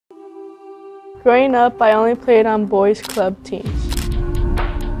Growing up, I only played on boys' club teams.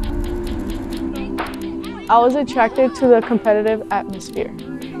 I was attracted to the competitive atmosphere.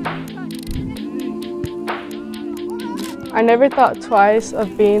 I never thought twice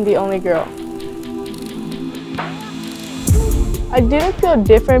of being the only girl. I didn't feel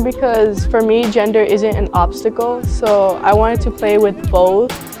different because for me, gender isn't an obstacle, so I wanted to play with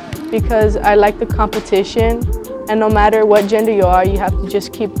both because I like the competition, and no matter what gender you are, you have to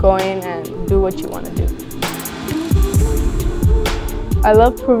just keep going and do what you want to do. I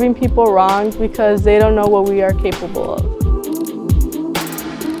love proving people wrong because they don't know what we are capable of.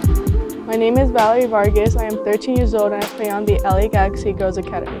 My name is Valerie Vargas. I am 13 years old and I play on the LA Galaxy Girls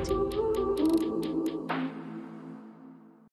Academy team.